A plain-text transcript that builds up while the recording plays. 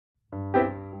Hi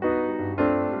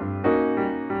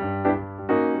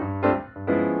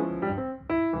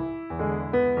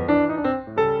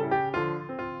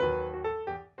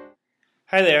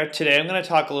there. Today I'm going to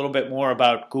talk a little bit more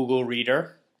about Google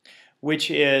Reader,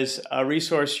 which is a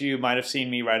resource you might have seen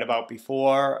me write about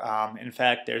before. In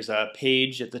fact, there's a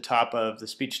page at the top of the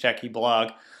Speech Techie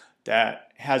blog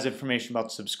that has information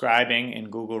about subscribing in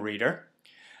Google Reader.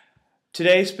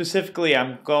 Today specifically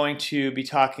I'm going to be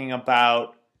talking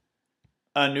about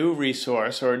a new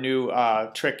resource or a new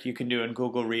trick you can do in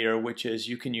Google Reader, which is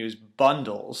you can use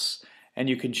bundles and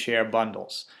you can share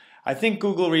bundles. I think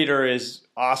Google Reader is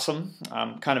awesome.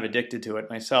 I'm kind of addicted to it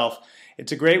myself.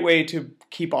 It's a great way to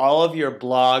keep all of your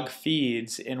blog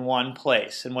feeds in one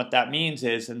place. And what that means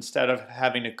is instead of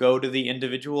having to go to the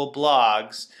individual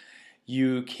blogs,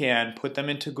 you can put them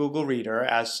into Google Reader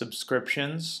as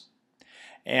subscriptions.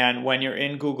 And when you're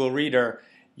in Google Reader,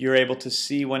 you're able to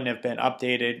see when they've been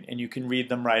updated and you can read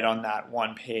them right on that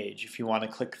one page. If you want to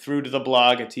click through to the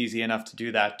blog, it's easy enough to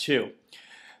do that too.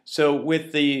 So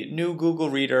with the new Google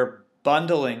Reader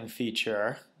bundling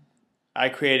feature, I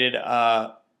created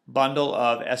a bundle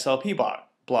of SLP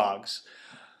blogs.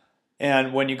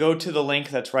 And when you go to the link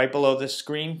that's right below the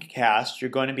screencast, you're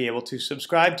going to be able to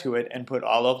subscribe to it and put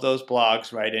all of those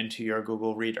blogs right into your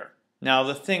Google Reader. Now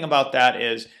the thing about that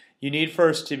is you need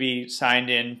first to be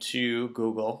signed in to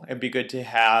Google. It'd be good to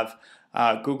have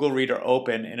Google Reader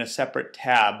open in a separate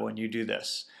tab when you do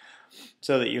this,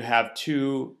 so that you have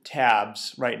two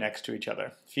tabs right next to each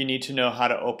other. If you need to know how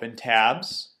to open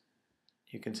tabs,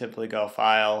 you can simply go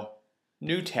File,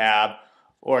 New Tab,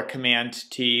 or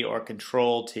Command-T or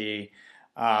Control-T,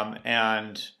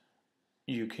 and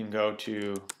you can go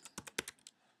to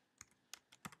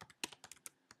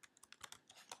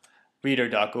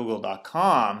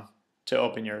reader.google.com to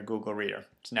open your Google Reader.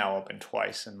 It's now open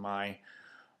twice in my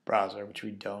browser, which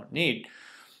we don't need.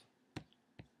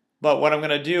 But what I'm going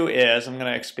to do is I'm going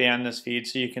to expand this feed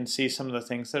so you can see some of the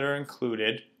things that are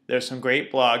included. There's some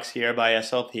great blogs here by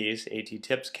SLPs, AT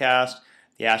Tipscast,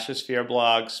 the Astrosphere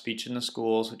blog, Speech in the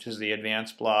Schools, which is the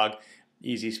advanced blog,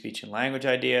 Easy Speech and Language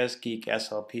Ideas, Geek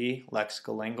SLP,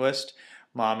 Lexical Linguist,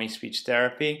 Mommy Speech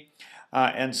Therapy,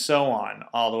 and so on,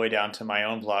 all the way down to my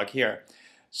own blog here.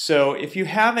 So if you're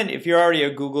already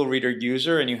a Google Reader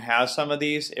user and you have some of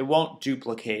these, it won't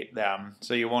duplicate them.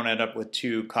 So you won't end up with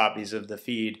two copies of the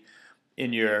feed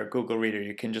in your Google Reader.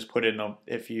 You can just put in,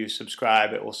 if you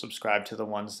subscribe, it will subscribe to the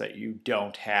ones that you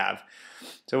don't have.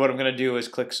 So what I'm going to do is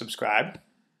click subscribe.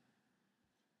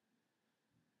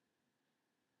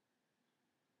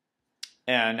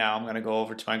 And now I'm going to go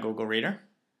over to my Google Reader.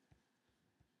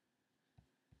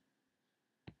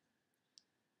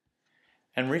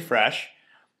 And refresh.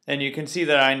 And you can see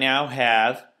that I now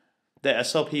have the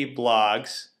SLP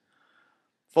blogs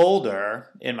folder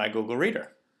in my Google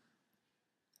Reader.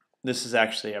 This is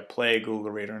actually a play Google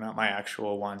Reader, not my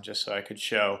actual one, just so I could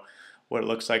show what it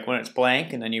looks like when it's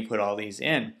blank, and then you put all these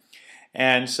in.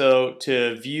 And so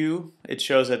to view, it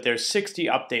shows that there's 60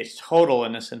 updates total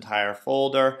in this entire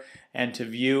folder, and to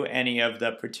view any of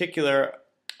the particular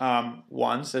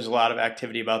ones, there's a lot of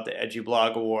activity about the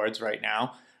EduBlog Awards right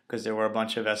now, because there were a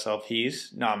bunch of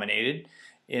SLPs nominated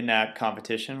in that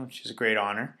competition, which is a great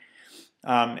honor.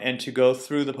 And to go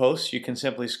through the posts, you can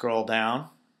simply scroll down,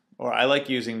 or I like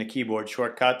using the keyboard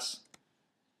shortcuts.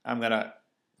 I'm going to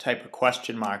type a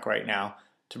question mark right now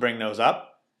to bring those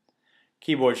up.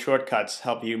 Keyboard shortcuts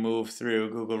help you move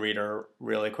through Google Reader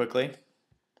really quickly.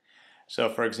 So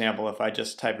for example, if I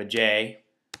just type a J,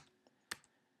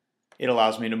 it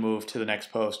allows me to move to the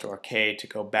next post, or K to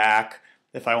go back.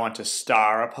 If I want to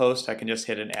star a post, I can just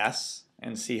hit an S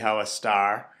and see how a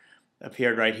star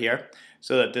appeared right here,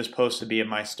 so that this post would be in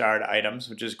my starred items,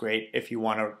 which is great if you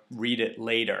want to read it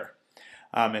later.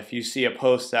 If you see a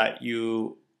post that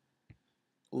you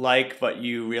like but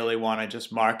you really want to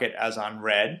just mark it as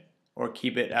unread or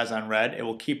keep it as unread, it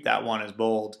will keep that one as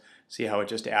bold. See how it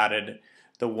just added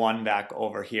the one back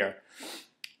over here.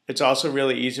 It's also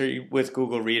really easy with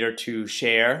Google Reader to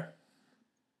share.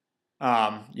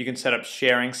 You can set up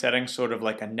sharing settings, sort of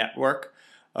like a network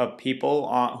of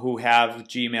people who have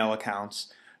Gmail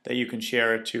accounts that you can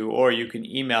share it to, or you can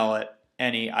email it,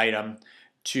 any item,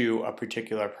 to a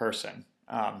particular person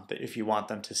if you want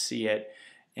them to see it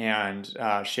and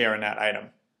share in that item.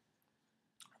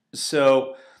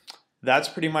 So that's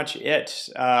pretty much it.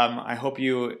 I hope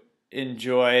you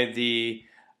enjoy the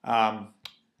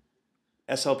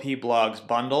SLP Blogs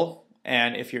bundle,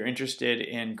 and if you're interested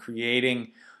in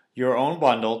creating your own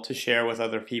bundle to share with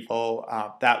other people,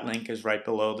 that link is right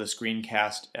below the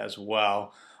screencast as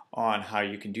well on how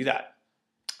you can do that.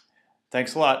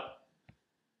 Thanks a lot.